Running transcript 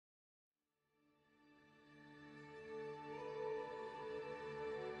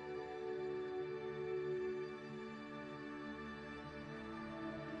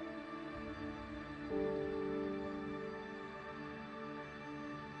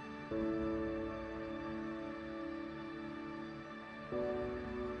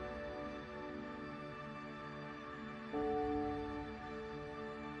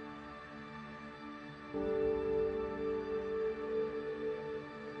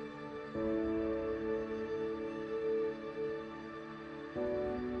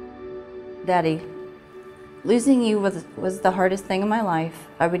Daddy, losing you was the hardest thing in my life.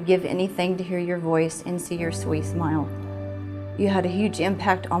 I would give anything to hear your voice and see your sweet smile. You had a huge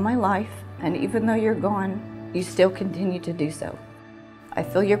impact on my life, and even though you're gone, you still continue to do so. I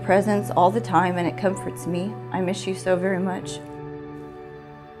feel your presence all the time and it comforts me. I miss you so very much.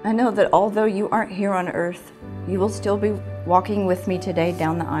 I know that although you aren't here on earth, you will still be walking with me today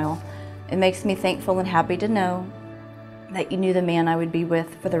down the aisle. It makes me thankful and happy to know that you knew the man I would be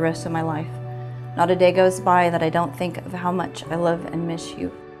with for the rest of my life. Not a day goes by that I don't think of how much I love and miss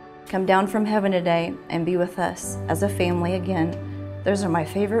you. Come down from heaven today and be with us as a family again. Those are my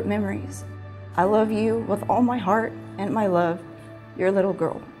favorite memories. I love you with all my heart and my love, your little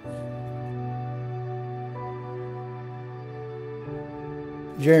girl.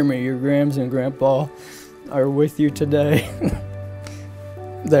 Jeremy, your grams and grandpa are with you today.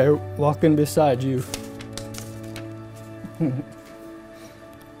 They're walking beside you.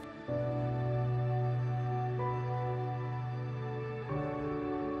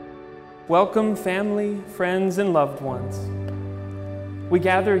 Welcome, family, friends, and loved ones. We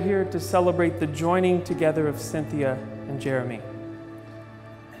gather here to celebrate the joining together of Cynthia and Jaremy.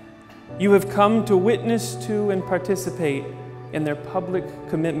 You have come to witness to and participate in their public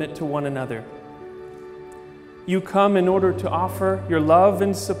commitment to one another. You come in order to offer your love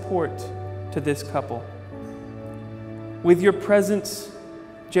and support to this couple. With your presence,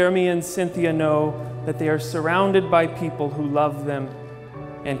 Jaremy and Cynthia know that they are surrounded by people who love them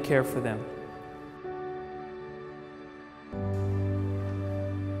and care for them.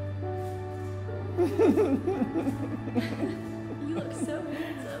 You look so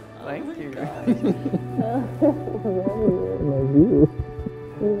handsome. Thank you.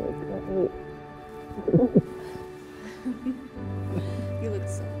 You look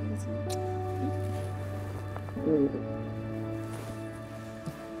so handsome.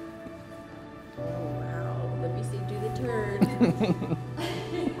 Oh wow, let me see, do the turn.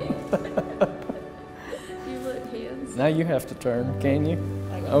 You look handsome. Now you have to turn, can you?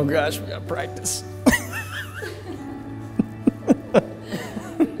 Oh gosh, we gotta practice.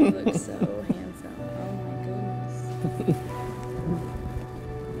 You look so handsome. Oh my goodness.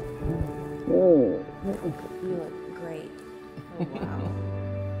 You look great. Oh wow.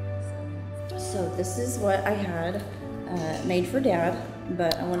 So this is what I had made for Dad,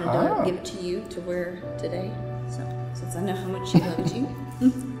 but I wanted to give it to you to wear today. So since I know how much he loves you.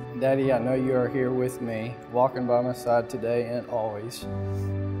 Daddy, I know you are here with me, walking by my side today and always.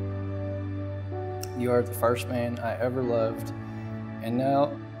 You are the first man I ever loved, and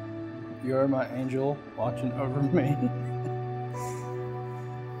now you are my angel watching over me.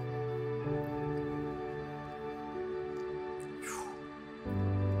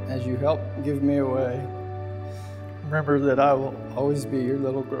 As you help give me away, remember that I will always be your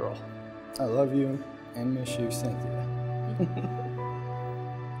little girl. I love you and miss you, Cynthia.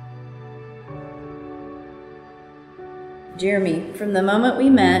 Jaremy, from the moment we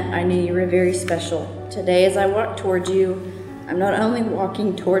met, I knew you were very special. Today, as I walk toward you, I'm not only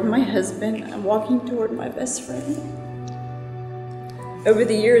walking toward my husband, I'm walking toward my best friend. Over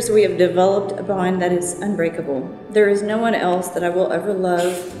the years, we have developed a bond that is unbreakable. There is no one else that I will ever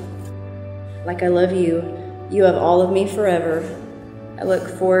love like I love you. You have all of me forever. I look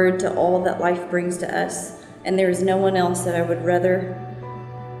forward to all that life brings to us, and there is no one else that I would rather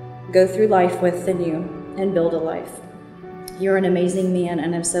go through life with than you and build a life. You're an amazing man,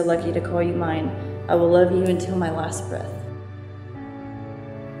 and I'm so lucky to call you mine. I will love you until my last breath.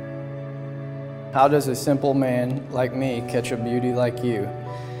 How does a simple man like me catch a beauty like you?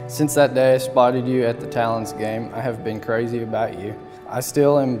 Since that day I spotted you at the Talents game, I have been crazy about you. I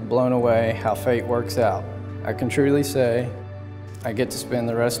still am blown away how fate works out. I can truly say I get to spend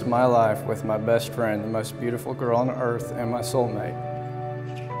the rest of my life with my best friend, the most beautiful girl on earth, and my soulmate.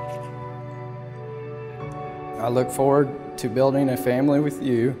 I look forward to building a family with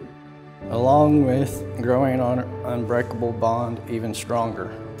you, along with growing our unbreakable bond even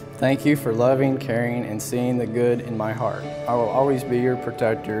stronger. Thank you for loving, caring, and seeing the good in my heart. I will always be your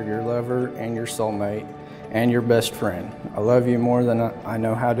protector, your lover, and your soulmate, and your best friend. I love you more than I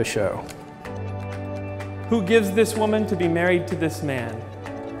know how to show. Who gives this woman to be married to this man?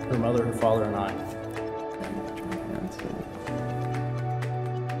 Her mother, her father, and I.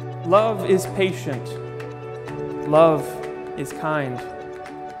 Love is patient. Love is kind.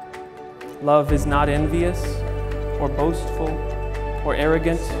 Love is not envious, or boastful, or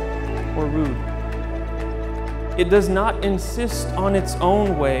arrogant, or rude. It does not insist on its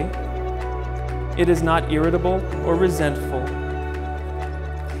own way. It is not irritable or resentful.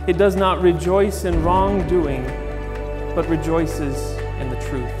 It does not rejoice in wrongdoing, but rejoices in the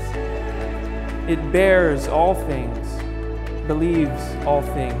truth. It bears all things, believes all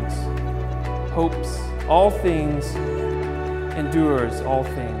things, hopes all things, endures all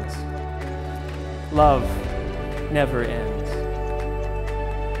things. Love never ends.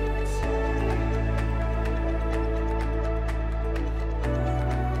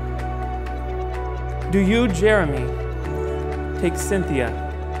 Do you, Jaremy, take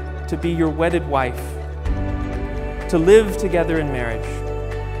Cynthia to be your wedded wife, to live together in marriage?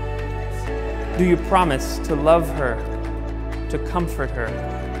 Do you promise to love her, to comfort her,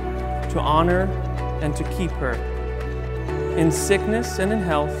 to honor and to keep her, in sickness and in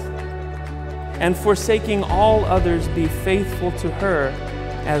health, and forsaking all others be faithful to her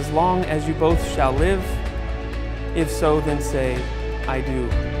as long as you both shall live? If so, then say, I do.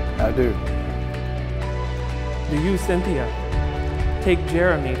 I do. Do you, Cynthia, take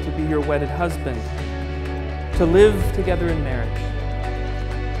Jaremy to be your wedded husband, to live together in marriage?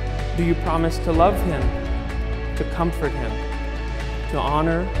 Do you promise to love him, to comfort him, to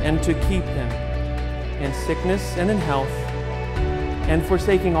honor and to keep him, in sickness and in health, and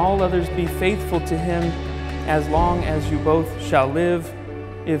forsaking all others be faithful to him as long as you both shall live?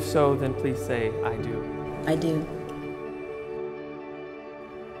 If so, then please say, I do. I do.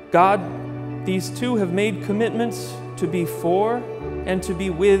 God, these two have made commitments to be for and to be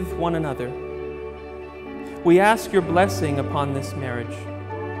with one another. We ask your blessing upon this marriage.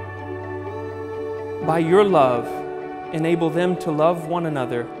 By your love, enable them to love one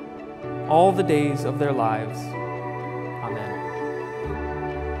another all the days of their lives. Amen.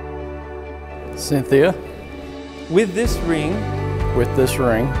 Cynthia, With this ring,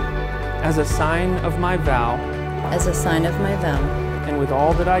 as a sign of my vow, As a sign of my vow, and with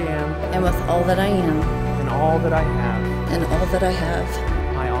all that I am, and with all that I am, and all that I have, and all that I have,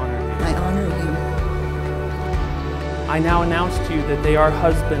 I honor you. I honor you. I now announce to you that they are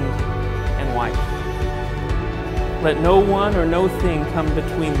husband and wife. Let no one or no thing come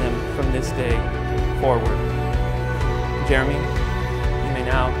between them from this day forward. Jaremy, you may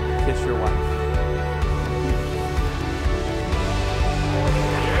now kiss your wife.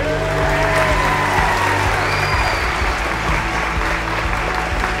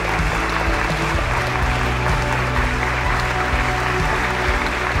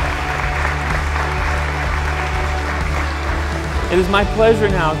 It is my pleasure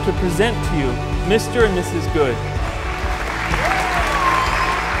now to present to you Mr. and Mrs. Good.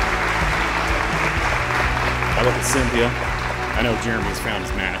 I look at Cynthia. I know Jaremy's found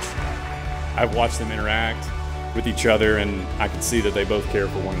his match. I've watched them interact with each other, and I can see that they both care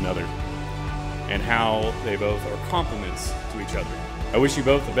for one another and how they both are complements to each other. I wish you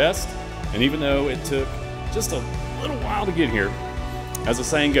both the best, and even though it took just a little while to get here, as the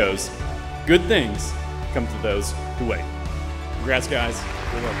saying goes, good things come to those who wait. Congrats, guys.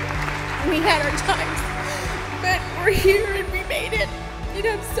 We love you. We had our times, but we're here and we made it. And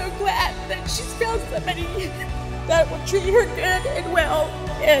I'm so glad that she's found somebody that will treat her good and well.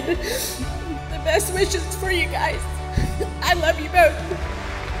 And the best wishes for you guys. I love you both.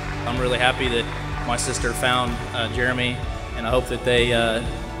 I'm really happy that my sister found Jaremy, and I hope that they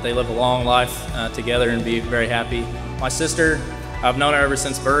live a long life together and be very happy. My sister, I've known her ever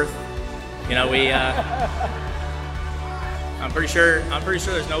since birth. You know, we. I'm pretty sure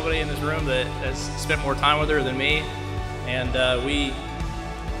there's nobody in this room that has spent more time with her than me, and we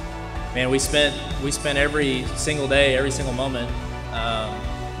spent every single day, every single moment,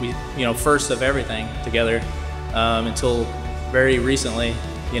 first of everything together until very recently.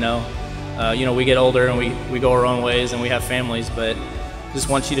 We get older and we go our own ways and we have families, but just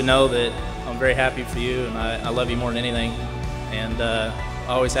want you to know that I'm very happy for you, and I love you more than anything, and I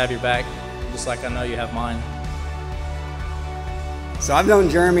always have your back, just like I know you have mine. So I've known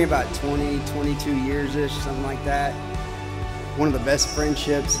Jaremy about 20, 22 years-ish, something like that. One of the best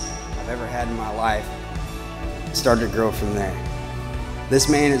friendships I've ever had in my life. Started to grow from there. This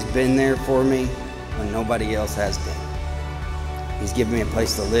man has been there for me when nobody else has been. He's given me a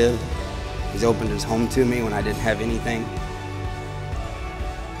place to live. He's opened his home to me when I didn't have anything.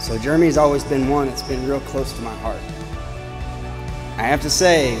 So Jaremy's always been one that's been real close to my heart. I have to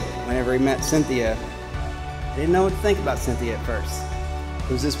say, whenever he met Cynthia, I didn't know what to think about Cynthia at first.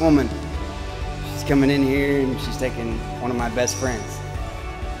 Who's this woman? She's coming in here and she's taking one of my best friends.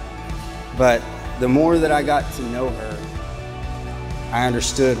 But the more that I got to know her, I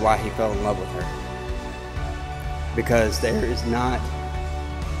understood why he fell in love with her. Because there is not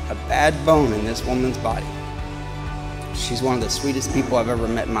a bad bone in this woman's body. She's one of the sweetest people I've ever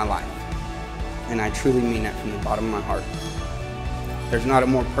met in my life. And I truly mean that from the bottom of my heart. There's not a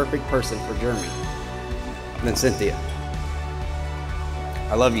more perfect person for Jaremy than Cynthia.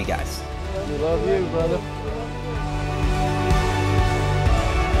 I love you guys. We love you, brother.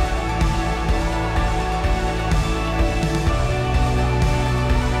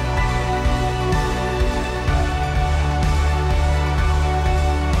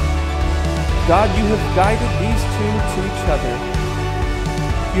 God, you have guided these two to each other.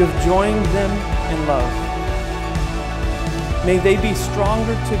 You have joined them in love. May they be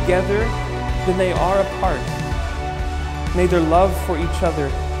stronger together than they are apart. May their love for each other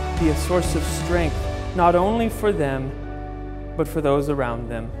be a source of strength, not only for them, but for those around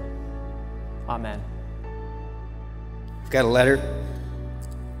them. Amen. I've got a letter.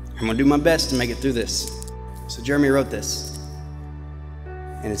 I'm gonna do my best to make it through this. So Jaremy wrote this,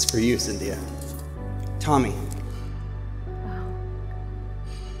 and it's for you, Cynthia. Tommy.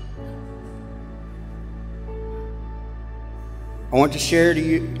 I want to share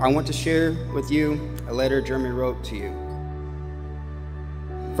with you a letter Jaremy wrote to you.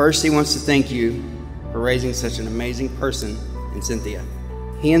 First, he wants to thank you for raising such an amazing person in Cynthia.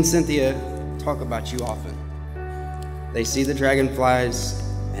 He and Cynthia talk about you often. They see the dragonflies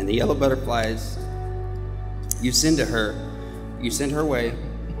and the yellow butterflies you send to her, you send her way,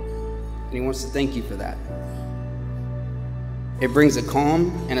 and he wants to thank you for that. It brings a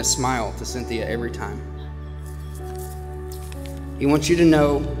calm and a smile to Cynthia every time. He wants you to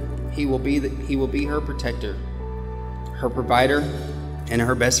know he will be her protector, her provider, and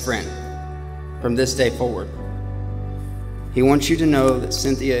her best friend from this day forward. He wants you to know that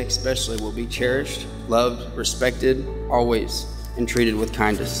Cynthia especially will be cherished, loved, respected, always, and treated with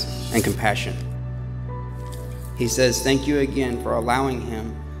kindness and compassion. He says thank you again for allowing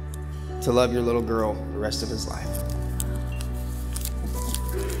him to love your little girl the rest of his life.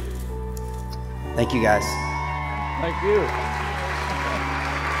 Thank you, guys. Thank you.